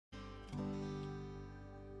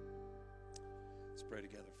pray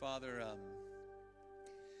together. Father,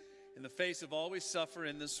 in the face of all we suffer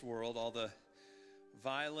in this world, all the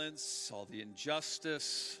violence, all the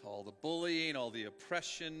injustice, all the bullying, all the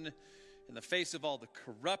oppression, in the face of all the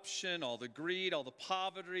corruption, all the greed, all the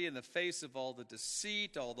poverty, in the face of all the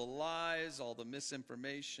deceit, all the lies, all the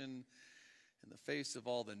misinformation, in the face of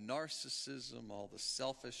all the narcissism, all the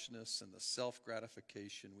selfishness and the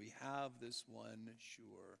self-gratification, we have this one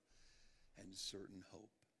sure and certain hope.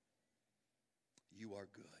 You are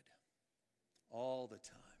good all the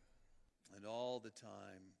time, and all the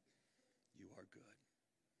time you are good.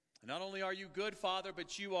 And not only are you good, Father,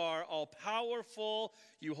 but you are all-powerful.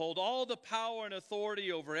 You hold all the power and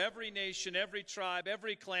authority over every nation, every tribe,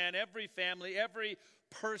 every clan, every family, every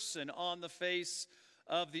person on the face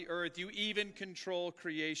of the earth. You even control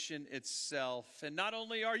creation itself. And not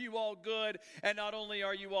only are you all good, and not only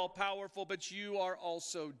are you all powerful, but you are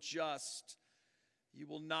also just. You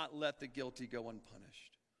will not let the guilty go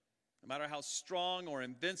unpunished. No matter how strong or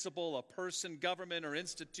invincible a person, government, or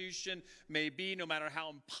institution may be, no matter how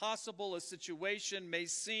impossible a situation may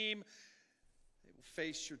seem, they will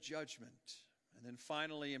face your judgment. And then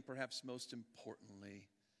finally, and perhaps most importantly,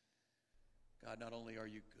 God, not only are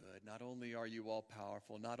you good, not only are you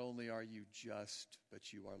all-powerful, not only are you just,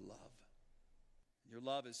 but you are love. Your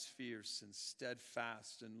love is fierce and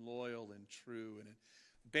steadfast and loyal and true, and it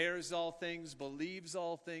bears all things, believes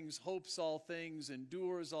all things, hopes all things,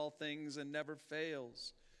 endures all things, and never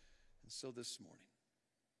fails. And so this morning,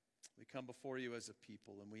 we come before you as a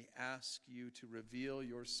people, and we ask you to reveal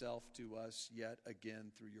yourself to us yet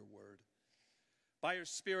again through your word. By your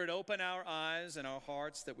Spirit, open our eyes and our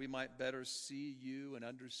hearts that we might better see you and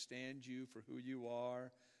understand you for who you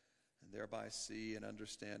are, and thereby see and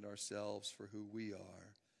understand ourselves for who we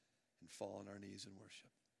are, and fall on our knees in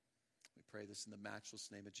worship. We pray this in the matchless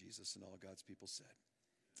name of Jesus, and all God's people said,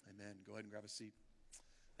 amen. Go ahead and grab a seat.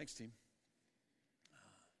 Thanks, team.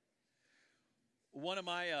 One of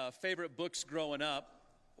my favorite books growing up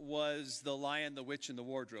was The Lion, the Witch, and the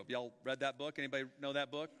Wardrobe. Y'all read that book? Anybody know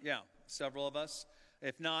that book? Yeah, several of us.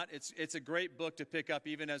 If not, it's a great book to pick up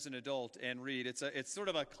even as an adult and read. It's sort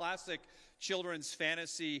of a classic children's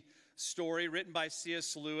fantasy story written by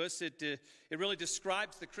C.S. Lewis. It really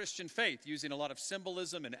describes the Christian faith using a lot of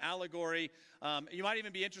symbolism and allegory. You might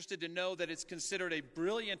even be interested to know that it's considered a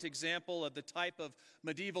brilliant example of the type of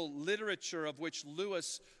medieval literature of which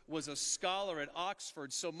Lewis was a scholar at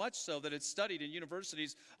Oxford, so much so that it's studied in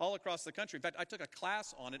universities all across the country. In fact, I took a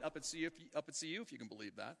class on it up at CU, if you can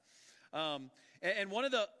believe that. And one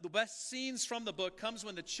of the best scenes from the book comes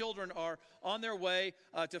when the children are on their way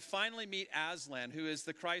to finally meet Aslan, who is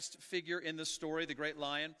the Christ figure in the story, the great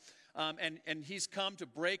lion. And he's come to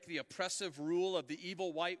break the oppressive rule of the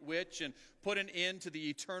evil white witch and put an end to the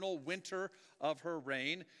eternal winter of her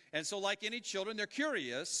reign. And so like any children, they're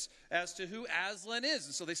curious as to who Aslan is.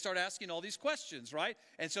 And so they start asking all these questions, right?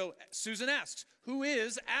 And so Susan asks, who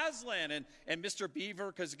is Aslan? And Mr. Beaver,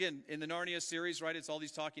 because again, in the Narnia series, right, it's all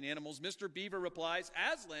these talking animals. Mr. Beaver replies,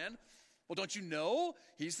 Aslan, well, don't you know?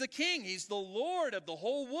 He's the king. He's the lord of the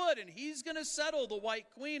whole wood, and he's going to settle the White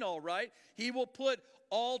Queen, all right. He will put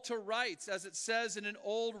all to rights, as it says in an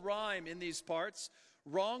old rhyme in these parts.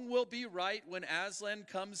 Wrong will be right when Aslan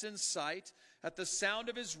comes in sight. At the sound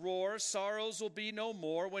of his roar, sorrows will be no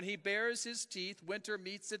more. When he bares his teeth, winter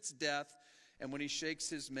meets its death. And when he shakes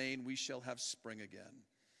his mane, we shall have spring again.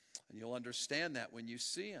 And you'll understand that when you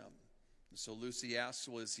see him. And so Lucy asks,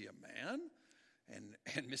 well, is he a man?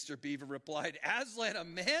 And Mr. Beaver replied, Aslan, a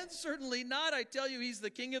man? Certainly not. I tell you, he's the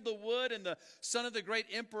king of the wood and the son of the great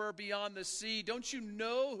emperor beyond the sea. Don't you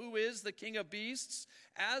know who is the king of beasts?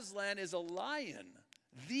 Aslan is a lion,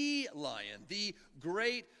 the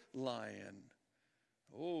great lion.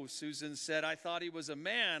 Oh, Susan said, I thought he was a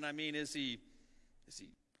man. I mean, is he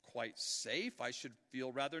quite safe? I should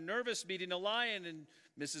feel rather nervous meeting a lion. And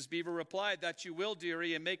Mrs. Beaver replied, that you will,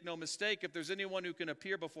 dearie, and make no mistake, if there's anyone who can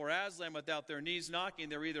appear before Aslan without their knees knocking,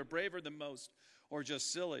 they're either braver than most or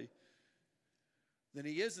just silly. Then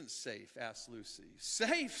he isn't safe, asked Lucy.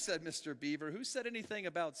 Safe, said Mr. Beaver. Who said anything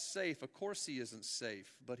about safe? Of course he isn't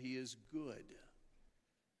safe, but he is good.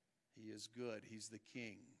 He is good. He's the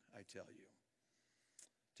king, I tell you.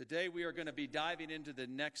 Today we are going to be diving into the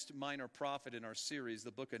next minor prophet in our series,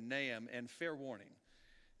 the book of Nahum, and fair warning.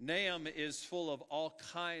 Nahum is full of all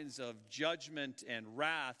kinds of judgment and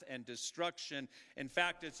wrath and destruction. In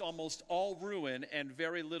fact, it's almost all ruin and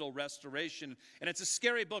very little restoration. And it's a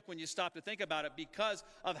scary book when you stop to think about it because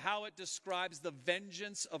of how it describes the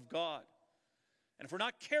vengeance of God. And if we're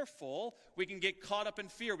not careful, we can get caught up in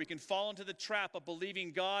fear. We can fall into the trap of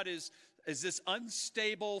believing God is is this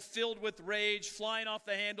unstable, filled with rage, flying off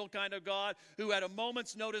the handle kind of God who at a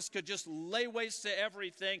moment's notice could just lay waste to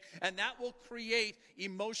everything. And that will create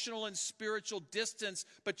emotional and spiritual distance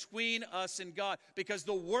between us and God. Because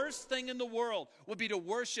the worst thing in the world would be to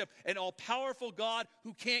worship an all-powerful God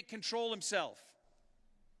who can't control himself.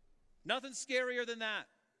 Nothing scarier than that.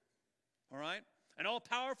 All right? An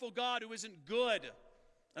all-powerful God who isn't good.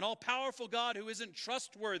 An all-powerful God who isn't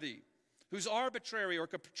trustworthy, who's arbitrary or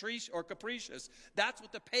capricious. That's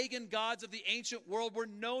what the pagan gods of the ancient world were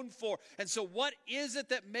known for. And so what is it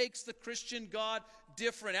that makes the Christian God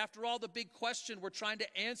different? After all, the big question we're trying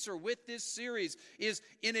to answer with this series is,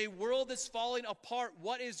 in a world that's falling apart,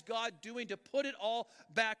 what is God doing to put it all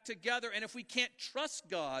back together? And if we can't trust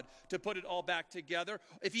God to put it all back together,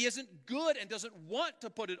 if he isn't good and doesn't want to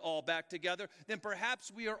put it all back together, then perhaps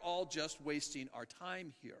we are all just wasting our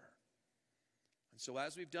time here. And so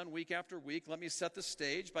as we've done week after week, let me set the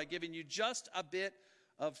stage by giving you just a bit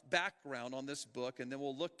of background on this book, and then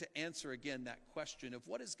we'll look to answer again that question of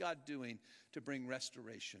what is God doing to bring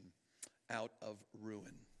restoration out of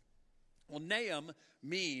ruin. Well, Nahum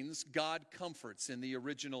means God comforts in the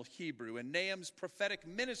original Hebrew, and Nahum's prophetic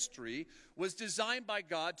ministry was designed by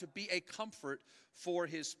God to be a comfort for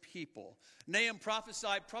his people. Nahum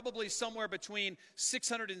prophesied probably somewhere between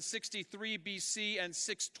 663 BC and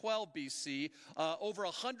 612 BC, over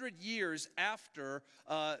 100 years after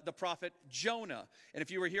the prophet Jonah. And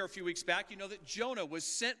if you were here a few weeks back, you know that Jonah was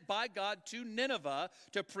sent by God to Nineveh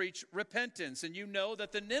to preach repentance. And you know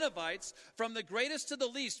that the Ninevites, from the greatest to the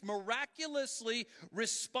least, miraculously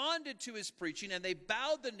responded to his preaching, and they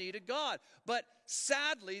bowed the knee to God. But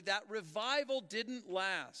sadly, that revival didn't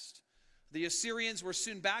last. The Assyrians were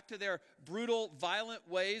soon back to their brutal, violent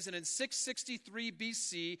ways, and in 663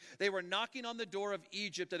 BC, they were knocking on the door of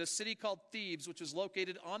Egypt at a city called Thebes, which was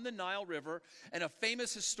located on the Nile River, and a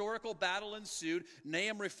famous historical battle ensued.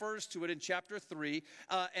 Nahum refers to it in chapter 3,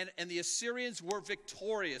 and the Assyrians were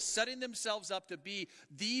victorious, setting themselves up to be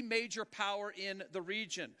the major power in the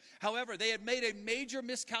region. However, they had made a major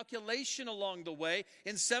miscalculation along the way.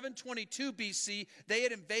 In 722 BC, they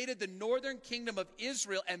had invaded the northern kingdom of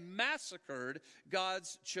Israel and massacred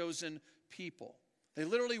God's chosen people. They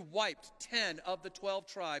literally wiped 10 of the 12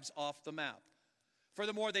 tribes off the map.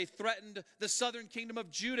 Furthermore, they threatened the southern kingdom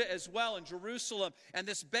of Judah as well, and Jerusalem. And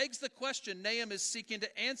this begs the question Nahum is seeking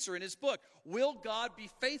to answer in his book. Will God be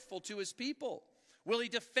faithful to his people? Will he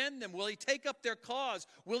defend them? Will he take up their cause?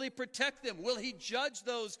 Will he protect them? Will he judge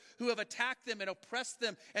those who have attacked them and oppressed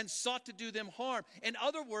them and sought to do them harm? In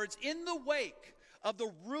other words, in the wake of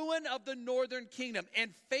the ruin of the northern kingdom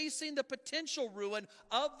and facing the potential ruin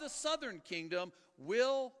of the southern kingdom,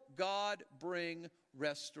 will God bring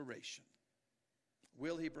restoration?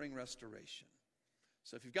 Will he bring restoration?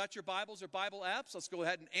 So if you've got your Bibles or Bible apps, let's go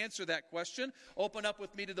ahead and answer that question. Open up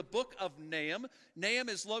with me to the book of Nahum. Nahum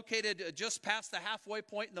is located just past the halfway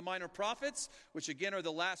point in the Minor Prophets, which again are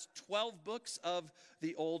the last 12 books of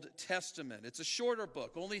the Old Testament. It's a shorter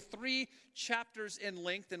book, only 3 chapters in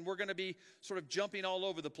length, and we're going to be sort of jumping all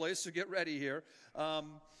over the place, so get ready here.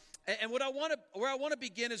 And where I want to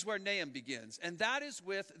begin is where Nahum begins, and that is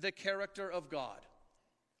with the character of God.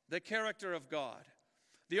 The character of God.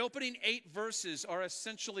 The opening 8 verses are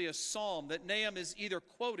essentially a psalm that Nahum is either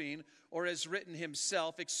quoting or has written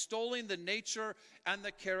himself, extolling the nature and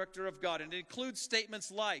the character of God. And it includes statements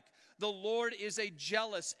like, the Lord is a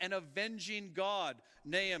jealous and avenging God,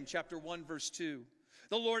 Nahum chapter 1, verse 2.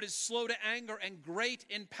 The Lord is slow to anger and great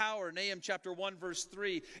in power, Nahum chapter 1, verse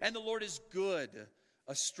 3. And the Lord is good,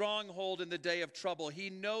 a stronghold in the day of trouble. He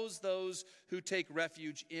knows those who take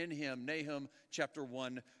refuge in him, Nahum chapter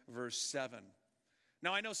 1, verse 7.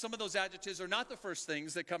 Now, I know some of those adjectives are not the first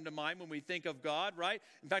things that come to mind when we think of God, right?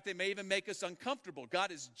 In fact, they may even make us uncomfortable.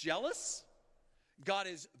 God is jealous. God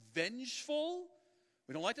is vengeful.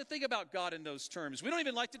 We don't like to think about God in those terms. We don't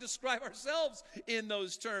even like to describe ourselves in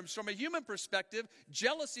those terms. From a human perspective,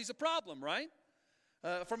 jealousy is a problem, right?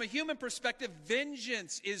 From a human perspective,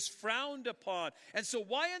 vengeance is frowned upon. And so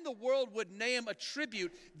why in the world would Nahum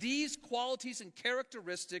attribute these qualities and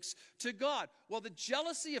characteristics to God? Well, the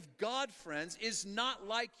jealousy of God, friends, is not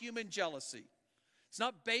like human jealousy. It's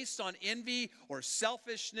not based on envy or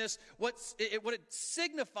selfishness. What it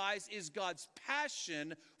signifies is God's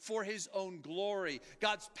passion for his own glory,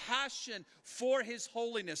 God's passion for his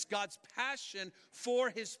holiness, God's passion for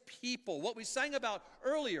his people. What we sang about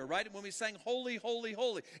earlier, right? When we sang holy, holy,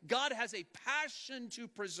 holy. God has a passion to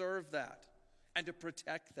preserve that and to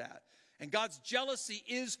protect that. And God's jealousy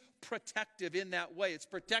is protective in that way. It's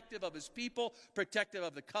protective of his people, protective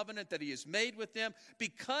of the covenant that he has made with them.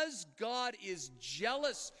 Because God is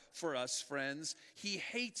jealous for us, friends. He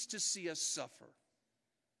hates to see us suffer.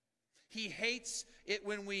 He hates it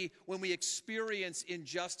when we experience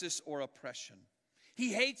injustice or oppression.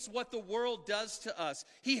 He hates what the world does to us.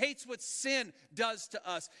 He hates what sin does to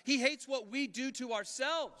us. He hates what we do to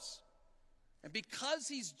ourselves. And because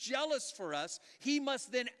he's jealous for us, he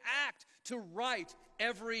must then act to right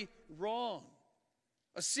every wrong.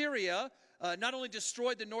 Assyria not only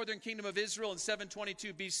destroyed the northern kingdom of Israel in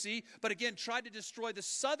 722 BC, but again tried to destroy the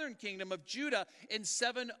southern kingdom of Judah in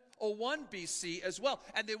 701 BC as well.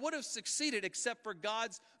 And they would have succeeded except for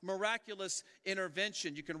God's miraculous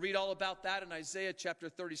intervention. You can read all about that in Isaiah chapter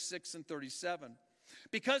 36 and 37.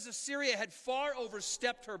 Because Assyria had far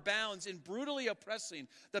overstepped her bounds in brutally oppressing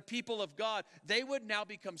the people of God, they would now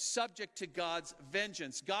become subject to God's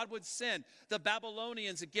vengeance. God would send the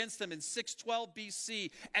Babylonians against them in 612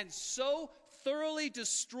 BC and so thoroughly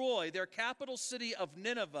destroy their capital city of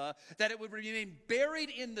Nineveh that it would remain buried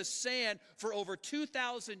in the sand for over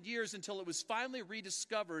 2,000 years until it was finally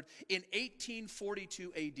rediscovered in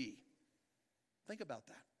 1842 AD. Think about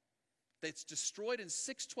that. It's destroyed in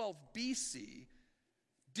 612 BC,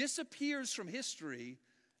 disappears from history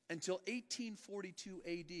until 1842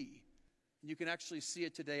 AD. And you can actually see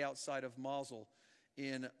it today outside of Mosul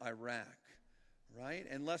in Iraq, right?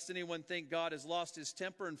 And lest anyone think God has lost his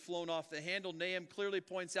temper and flown off the handle, Nahum clearly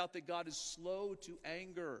points out that God is slow to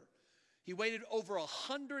anger. He waited over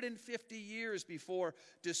 150 years before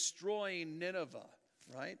destroying Nineveh,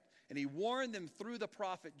 right? And he warned them through the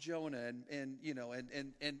prophet Jonah and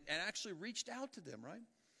actually reached out to them, right?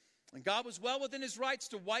 And God was well within his rights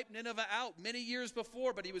to wipe Nineveh out many years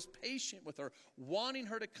before, but he was patient with her, wanting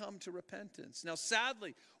her to come to repentance. Now,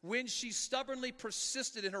 sadly, when she stubbornly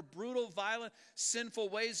persisted in her brutal, violent, sinful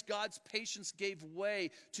ways, God's patience gave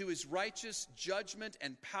way to his righteous judgment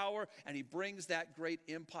and power, and he brings that great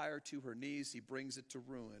empire to her knees. He brings it to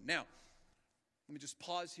ruin. Now, let me just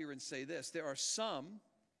pause here and say this. There are some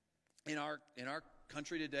in our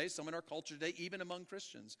country today, some in our culture today, even among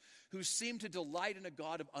Christians, who seem to delight in a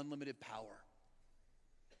God of unlimited power.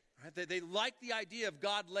 Right? They like the idea of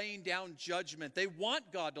God laying down judgment. They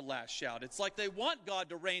want God to lash out. It's like they want God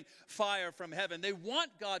to rain fire from heaven. They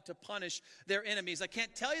want God to punish their enemies. I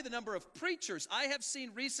can't tell you the number of preachers I have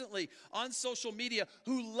seen recently on social media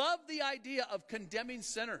who love the idea of condemning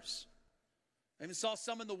sinners. I even saw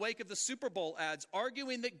some in the wake of the Super Bowl ads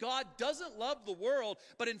arguing that God doesn't love the world,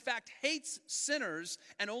 but in fact hates sinners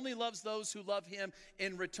and only loves those who love him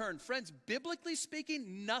in return. Friends, biblically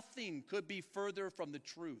speaking, nothing could be further from the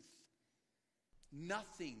truth.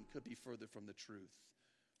 Nothing could be further from the truth.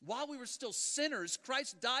 While we were still sinners,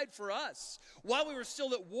 Christ died for us. While we were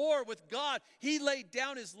still at war with God, he laid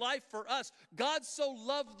down his life for us. God so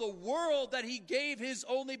loved the world that he gave his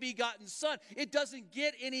only begotten Son. It doesn't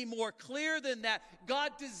get any more clear than that.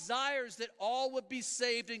 God desires that all would be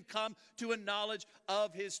saved and come to a knowledge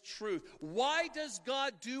of his truth. Why does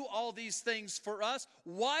God do all these things for us?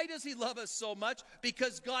 Why does he love us so much?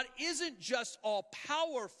 Because God isn't just all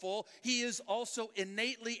powerful, he is also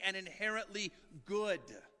innately and inherently good.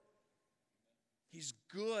 He's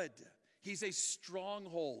good. He's a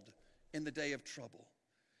stronghold in the day of trouble.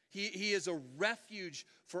 He is a refuge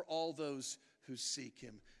for all those who seek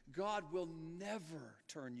him. God will never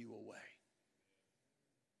turn you away.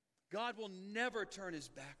 God will never turn his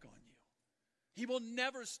back on you. He will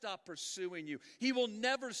never stop pursuing you. He will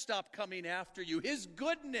never stop coming after you. His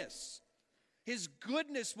goodness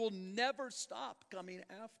will never stop coming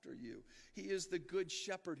after you. He is the good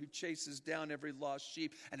shepherd who chases down every lost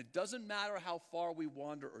sheep. And it doesn't matter how far we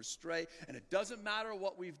wander or stray. And it doesn't matter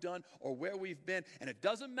what we've done or where we've been. And it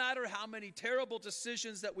doesn't matter how many terrible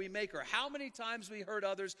decisions that we make or how many times we hurt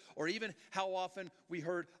others or even how often we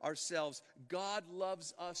hurt ourselves. God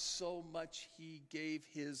loves us so much, he gave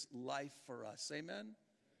his life for us. Amen?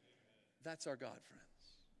 That's our God, friends.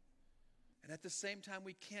 And at the same time,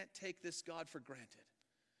 we can't take this God for granted.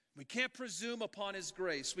 We can't presume upon his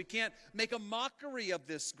grace. We can't make a mockery of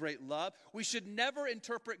this great love. We should never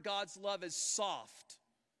interpret God's love as soft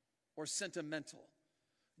or sentimental.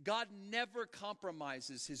 God never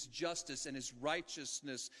compromises his justice and his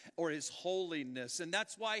righteousness or his holiness. And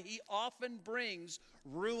that's why he often brings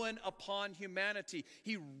ruin upon humanity.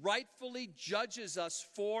 He rightfully judges us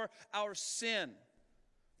for our sin.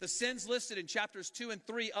 The sins listed in chapters 2 and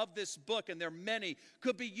 3 of this book, and there are many,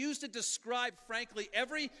 could be used to describe, frankly,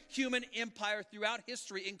 every human empire throughout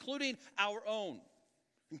history, including our own.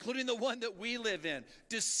 including the one that we live in.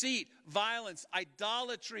 Deceit, violence,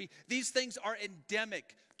 idolatry, these things are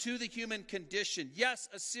endemic to the human condition. Yes,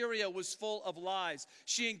 Assyria was full of lies.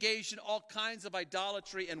 She engaged in all kinds of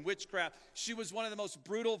idolatry and witchcraft. She was one of the most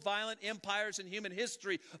brutal, violent empires in human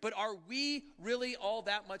history. But are we really all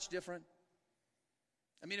that much different?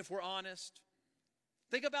 I mean, if we're honest,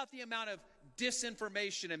 think about the amount of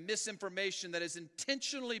disinformation and misinformation that is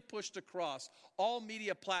intentionally pushed across all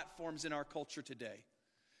media platforms in our culture today.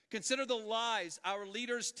 Consider the lies our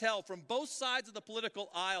leaders tell from both sides of the political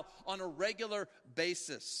aisle on a regular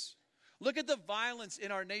basis. Look at the violence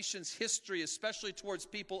in our nation's history, especially towards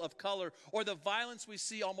people of color, or the violence we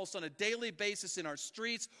see almost on a daily basis in our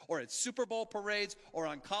streets or at Super Bowl parades or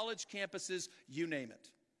on college campuses, you name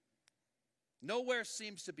it. Nowhere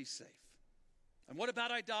seems to be safe. And what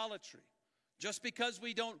about idolatry? Just because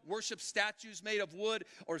we don't worship statues made of wood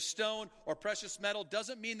or stone or precious metal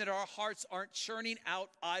doesn't mean that our hearts aren't churning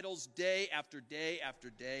out idols day after day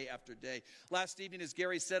after day after day. Last evening, as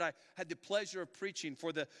Gary said, I had the pleasure of preaching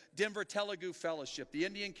for the Denver Telugu Fellowship, the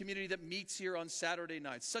Indian community that meets here on Saturday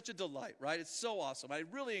nights. Such a delight, right? It's so awesome. I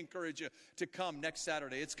really encourage you to come next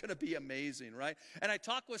Saturday. It's going to be amazing, right? And I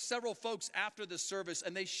talked with several folks after the service,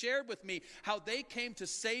 and they shared with me how they came to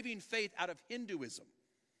saving faith out of Hinduism,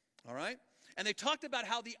 all right? And they talked about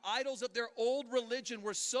how the idols of their old religion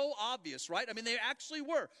were so obvious, right? I mean, they actually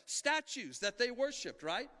were statues that they worshiped,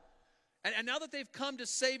 right? And now that they've come to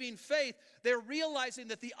saving faith, they're realizing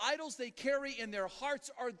that the idols they carry in their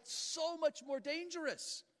hearts are so much more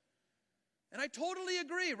dangerous. And I totally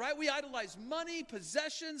agree, right? We idolize money,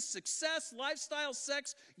 possessions, success, lifestyle,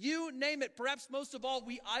 sex, you name it. Perhaps most of all,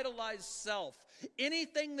 we idolize self.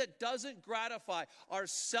 Anything that doesn't gratify our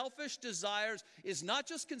selfish desires is not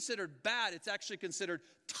just considered bad, it's actually considered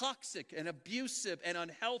toxic and abusive and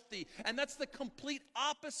unhealthy. And that's the complete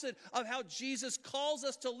opposite of how Jesus calls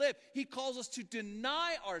us to live. He calls us to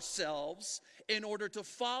deny ourselves in order to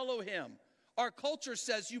follow him. Our culture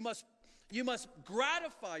says you must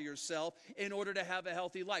gratify yourself in order to have a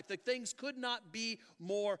healthy life. The things could not be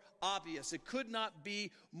more obvious. It could not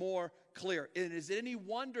be more clear. And is it any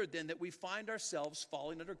wonder then that we find ourselves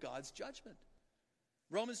falling under God's judgment?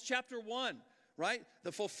 Romans chapter 1, right?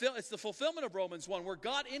 It's the fulfillment of Romans 1, where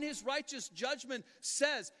God in his righteous judgment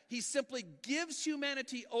says he simply gives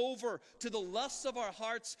humanity over to the lusts of our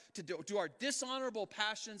hearts, to our dishonorable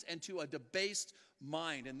passions, and to a debased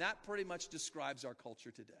mind. And that pretty much describes our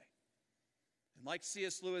culture today. And like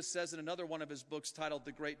C.S. Lewis says in another one of his books titled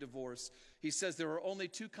The Great Divorce, he says there are only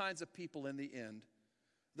two kinds of people in the end.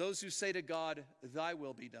 Those who say to God, thy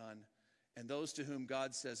will be done, and those to whom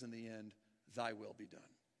God says in the end, thy will be done.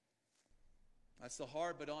 That's the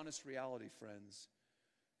hard but honest reality, friends.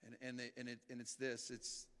 And it's this.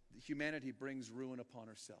 It's humanity brings ruin upon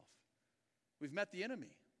herself. We've met the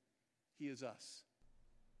enemy. He is us.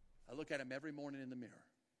 I look at him every morning in the mirror,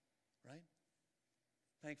 right?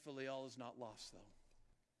 Thankfully, all is not lost, though.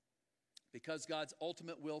 Because God's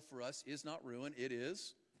ultimate will for us is not ruin, it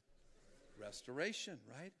is restoration,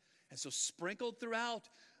 right? And so sprinkled throughout,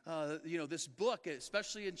 this book,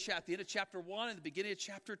 especially in the end of chapter 1 and the beginning of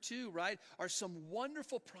chapter 2, right, are some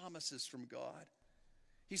wonderful promises from God.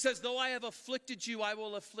 He says, though I have afflicted you, I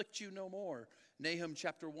will afflict you no more. Nahum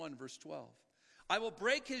chapter 1, verse 12. I will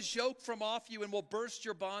break his yoke from off you and will burst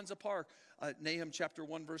your bonds apart. Nahum chapter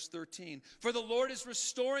 1, verse 13. For the Lord is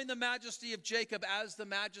restoring the majesty of Jacob as the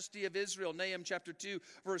majesty of Israel. Nahum chapter 2,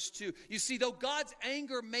 verse 2. You see, though God's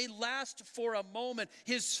anger may last for a moment,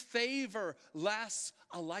 his favor lasts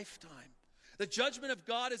a lifetime. The judgment of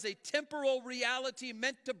God is a temporal reality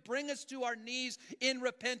meant to bring us to our knees in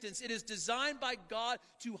repentance. It is designed by God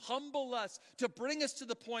to humble us, to bring us to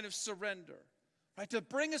the point of surrender. Right, to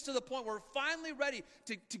bring us to the point where we're finally ready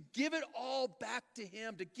to give it all back to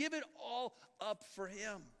him, to give it all up for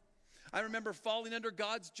him. I remember falling under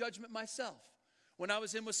God's judgment myself when I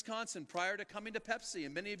was in Wisconsin prior to coming to Pepsi,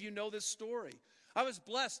 and many of you know this story. I was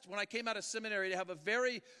blessed when I came out of seminary to have a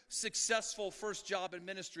very successful first job in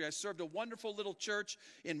ministry. I served a wonderful little church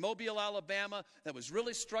in Mobile, Alabama that was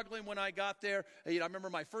really struggling when I got there. I remember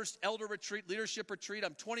my first elder retreat, leadership retreat.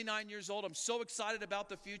 I'm 29 years old. I'm so excited about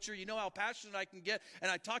the future. You know how passionate I can get.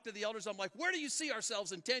 And I talked to the elders. I'm like, where do you see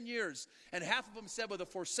ourselves in 10 years? And half of them said with a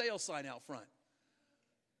for sale sign out front.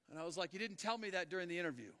 And I was like, you didn't tell me that during the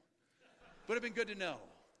interview. Would have been good to know,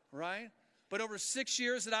 right? But over 6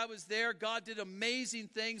 years that I was there, God did amazing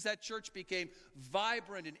things. That church became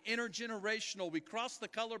vibrant and intergenerational. We crossed the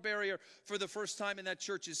color barrier for the first time in that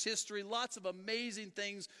church's history. Lots of amazing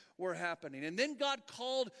things were happening. And then God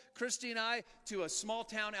called Christy and I to a small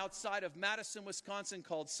town outside of Madison, Wisconsin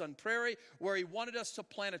called Sun Prairie, where he wanted us to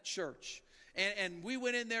plant a church. And we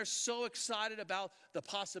went in there so excited about the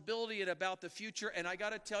possibility and about the future. And I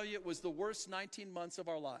got to tell you, it was the worst 19 months of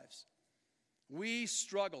our lives. We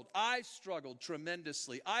struggled. I struggled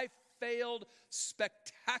tremendously. I failed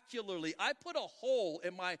spectacularly. I put a hole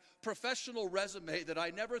in my professional resume that I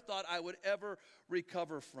never thought I would ever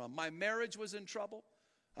recover from. My marriage was in trouble.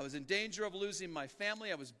 I was in danger of losing my family.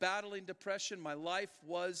 I was battling depression. My life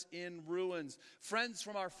was in ruins. Friends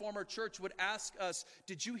from our former church would ask us,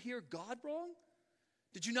 did you hear God wrong?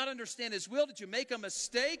 Did you not understand His will? Did you make a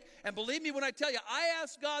mistake? And believe me when I tell you, I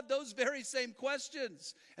asked God those very same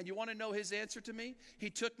questions. And you want to know His answer to me? He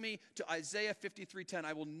took me to Isaiah 53:10.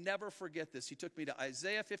 I will never forget this. He took me to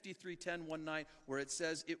Isaiah 53:10 one night where it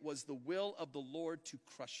says, it was the will of the Lord to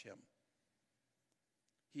crush him.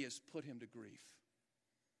 He has put him to grief.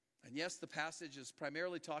 And yes, the passage is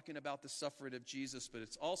primarily talking about the suffering of Jesus, but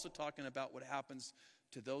it's also talking about what happens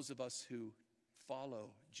to those of us who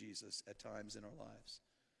follow Jesus at times in our lives.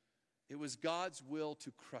 It was God's will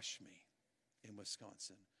to crush me in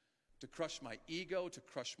Wisconsin, to crush my ego, to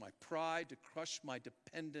crush my pride, to crush my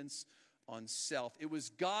dependence on self. It was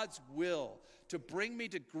God's will to bring me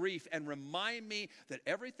to grief and remind me that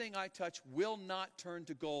everything I touch will not turn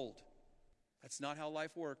to gold. That's not how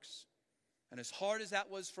life works. And as hard as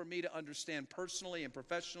that was for me to understand personally and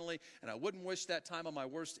professionally, and I wouldn't wish that time on my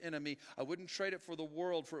worst enemy, I wouldn't trade it for the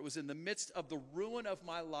world, for it was in the midst of the ruin of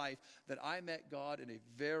my life that I met God in a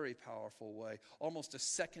very powerful way, almost a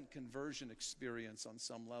second conversion experience on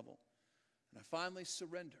some level. And I finally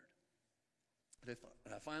surrendered.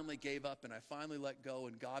 And I finally gave up, and I finally let go,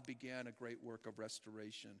 and God began a great work of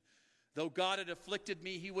restoration. Though God had afflicted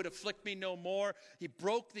me, He would afflict me no more. He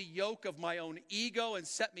broke the yoke of my own ego and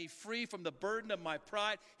set me free from the burden of my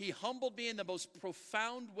pride. He humbled me in the most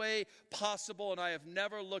profound way possible, and I have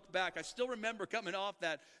never looked back. I still remember coming off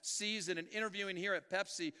that season and interviewing here at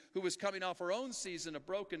Pepsi, who was coming off her own season of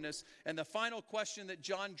brokenness. And the final question that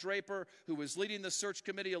John Draper, who was leading the search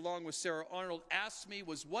committee along with Sarah Arnold, asked me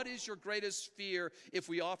was, what is your greatest fear if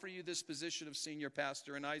we offer you this position of senior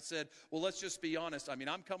pastor? And I said, well, let's just be honest. I mean,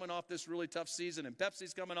 I'm coming off this really tough season, and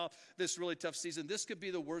Pepsi's coming off this really tough season. This could be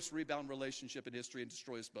the worst rebound relationship in history and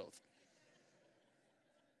destroy us both.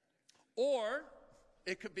 Or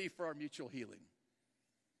it could be for our mutual healing.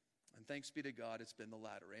 And thanks be to God, it's been the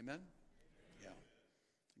latter. Amen? Yeah.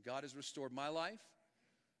 God has restored my life.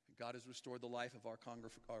 God has restored the life of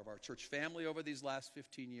our church family over these last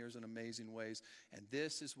 15 years in amazing ways. And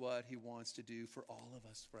this is what He wants to do for all of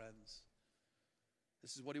us, friends.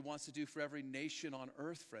 This is what He wants to do for every nation on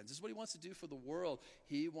earth, friends. This is what He wants to do for the world.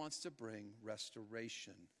 He wants to bring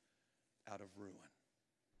restoration out of ruin.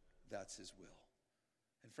 That's His will.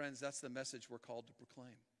 And friends, that's the message we're called to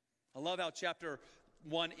proclaim. I love how chapter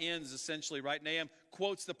 1 ends essentially, right? Nahum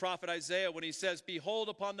quotes the prophet Isaiah when he says, behold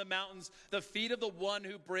upon the mountains the feet of the one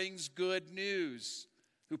who brings good news,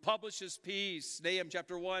 who publishes peace. Nahum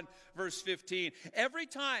chapter 1, verse 15. Every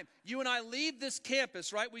time you and I leave this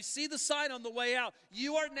campus, right, we see the sign on the way out.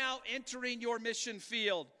 You are now entering your mission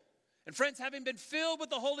field. And friends, having been filled with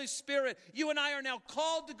the Holy Spirit, you and I are now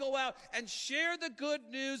called to go out and share the good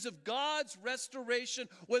news of God's restoration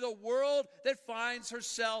with a world that finds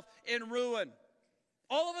herself in ruin.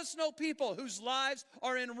 All of us know people whose lives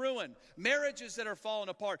are in ruin, marriages that are falling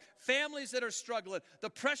apart, families that are struggling, the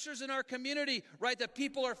pressures in our community, right, that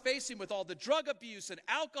people are facing with all the drug abuse and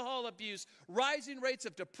alcohol abuse, rising rates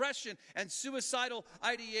of depression and suicidal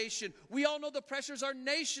ideation. We all know the pressures our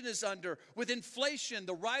nation is under with inflation,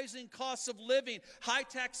 the rising costs of living, high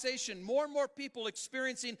taxation, more and more people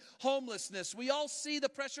experiencing homelessness. We all see the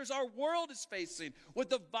pressures our world is facing with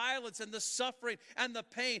the violence and the suffering and the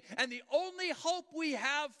pain. And the only hope we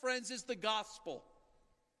have, friends, is the gospel.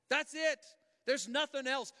 That's it. There's nothing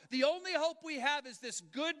else. The only hope we have is this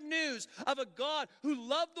good news of a God who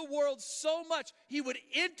loved the world so much He would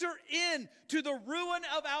enter into the ruin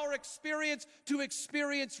of our experience to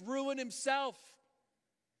experience ruin Himself.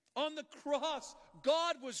 On the cross,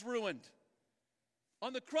 God was ruined.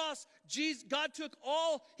 On the cross, God took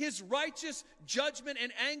all His righteous judgment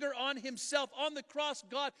and anger on Himself. On the cross,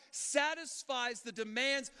 God satisfies the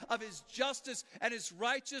demands of His justice and His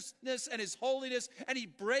righteousness and His holiness, and He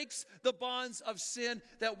breaks the bonds of sin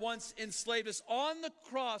that once enslaved us. On the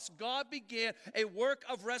cross, God began a work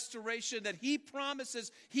of restoration that He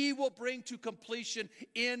promises He will bring to completion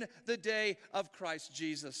in the day of Christ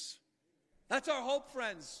Jesus. That's our hope,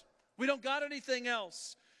 friends. We don't got anything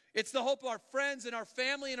else. It's the hope our friends and our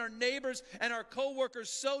family and our neighbors and our co-workers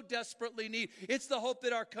so desperately need. It's the hope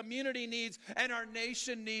that our community needs and our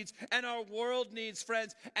nation needs and our world needs,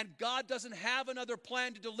 friends. And God doesn't have another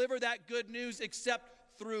plan to deliver that good news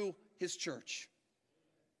except through His church,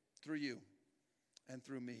 through you. and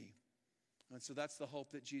through me. And so that's the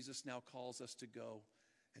hope that Jesus now calls us to go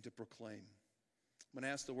and to proclaim. I'm going to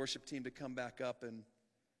ask the worship team to come back up. And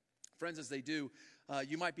friends, as they do,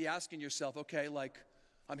 you might be asking yourself, okay, like,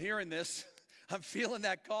 I'm hearing this. I'm feeling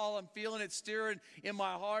that call. I'm feeling it stirring in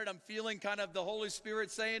my heart. I'm feeling kind of the Holy Spirit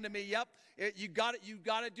saying to me, yep, you got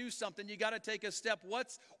to do something. You got to take a step.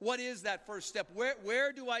 What is that first step?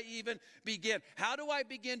 Where do I even begin? How do I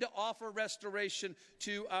begin to offer restoration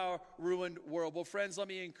to our ruined world? Well, friends, let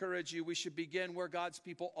me encourage you. We should begin where God's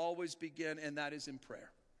people always begin, and that is in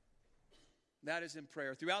prayer. That is in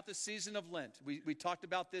prayer. Throughout the season of Lent, we talked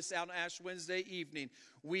about this out on Ash Wednesday evening.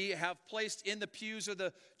 We have placed in the pews or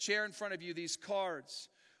the chair in front of you these cards,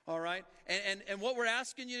 all right? And what we're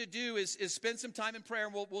asking you to do is spend some time in prayer,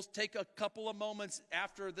 and we'll take a couple of moments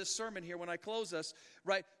after this sermon here when I close us,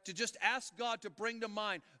 right, to just ask God to bring to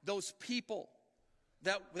mind those people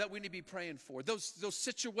that we need to be praying for, those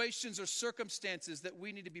situations or circumstances that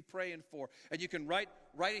we need to be praying for. And you can write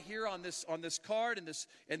it here on this card,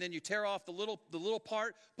 and then you tear off the little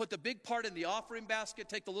part, put the big part in the offering basket,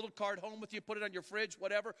 take the little card home with you, put it on your fridge,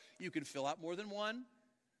 whatever. You can fill out more than one.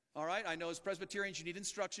 All right, I know as Presbyterians you need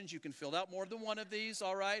instructions. You can fill out more than one of these,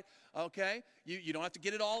 all right? Okay, you don't have to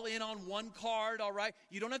get it all in on one card, all right?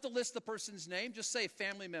 You don't have to list the person's name. Just say a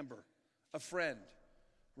family member, a friend,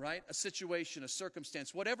 right? A situation, a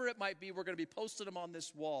circumstance, whatever it might be. We're going to be posting them on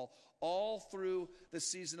this wall all through the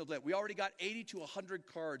season of Lent. We already got 80 to 100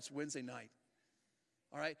 cards Wednesday night.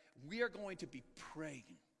 All right? We are going to be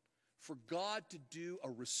praying for God to do a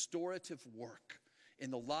restorative work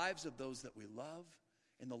in the lives of those that we love,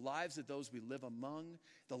 in the lives of those we live among,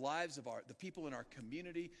 the lives of the people in our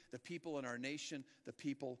community, the people in our nation, the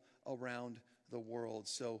people around the world.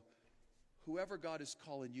 So whoever God is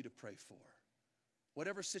calling you to pray for,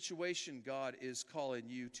 whatever situation God is calling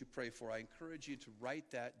you to pray for, I encourage you to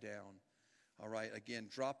write that down. All right, again,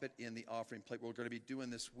 drop it in the offering plate. We're going to be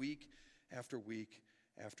doing this week after week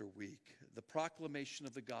after week. The proclamation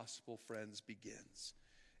of the gospel, friends, begins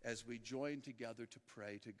as we join together to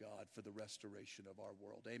pray to God for the restoration of our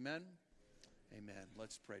world. Amen? Amen.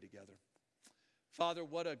 Let's pray together. Father,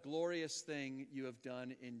 what a glorious thing you have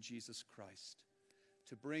done in Jesus Christ,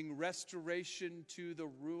 to bring restoration to the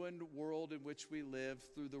ruined world in which we live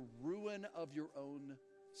through the ruin of your own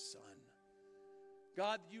Son.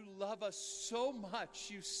 God, you love us so much.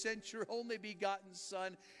 You sent your only begotten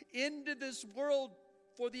Son into this world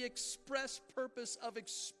for the express purpose of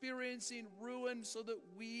experiencing ruin so that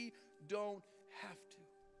we don't have to.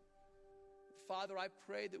 Father, I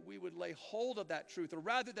pray that we would lay hold of that truth, or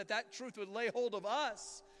rather that truth would lay hold of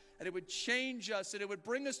us, and it would change us, and it would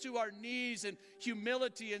bring us to our knees in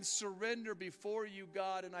humility and surrender before you,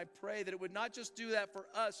 God. And I pray that it would not just do that for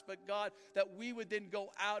us, but God, that we would then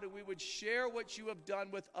go out and we would share what you have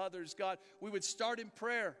done with others. God, we would start in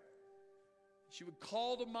prayer. That you would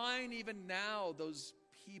call to mind even now those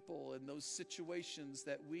people and those situations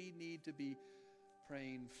that we need to be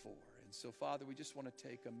praying for. And so, Father, we just want to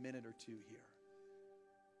take a minute or two here.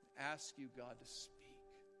 Ask you, God, to speak.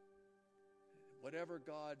 Whatever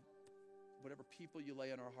people you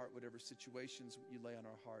lay on our heart, whatever situations you lay on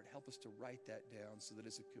our heart, help us to write that down so that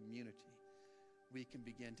as a community we can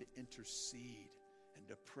begin to intercede and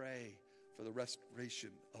to pray for the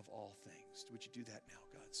restoration of all things. Would you do that now,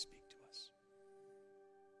 God? Speak to us.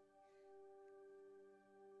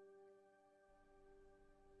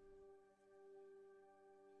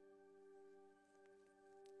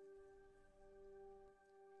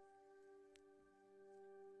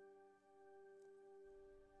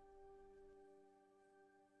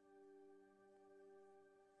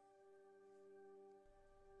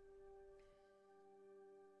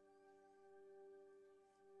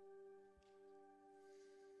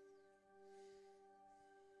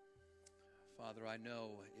 Father, I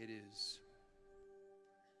know it is,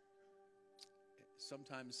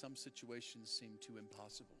 sometimes some situations seem too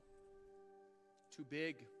impossible, too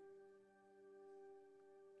big,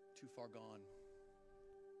 too far gone.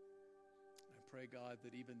 I pray, God,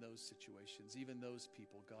 that even those situations, even those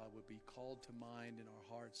people, God, would be called to mind in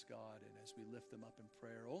our hearts, God, and as we lift them up in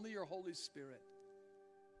prayer, only your Holy Spirit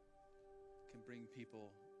can bring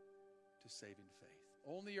people to saving faith.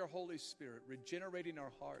 Only your Holy Spirit, regenerating our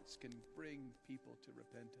hearts, can bring people to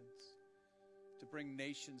repentance, to bring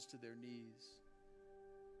nations to their knees.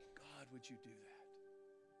 God, would you do that?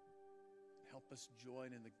 Help us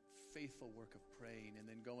join in the faithful work of praying and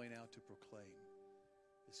then going out to proclaim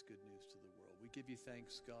this good news to the world. We give you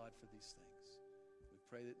thanks, God, for these things. We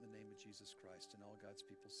pray that in the name of Jesus Christ, and all God's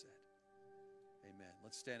people said, amen.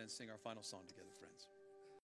 Let's stand and sing our final song together, friends.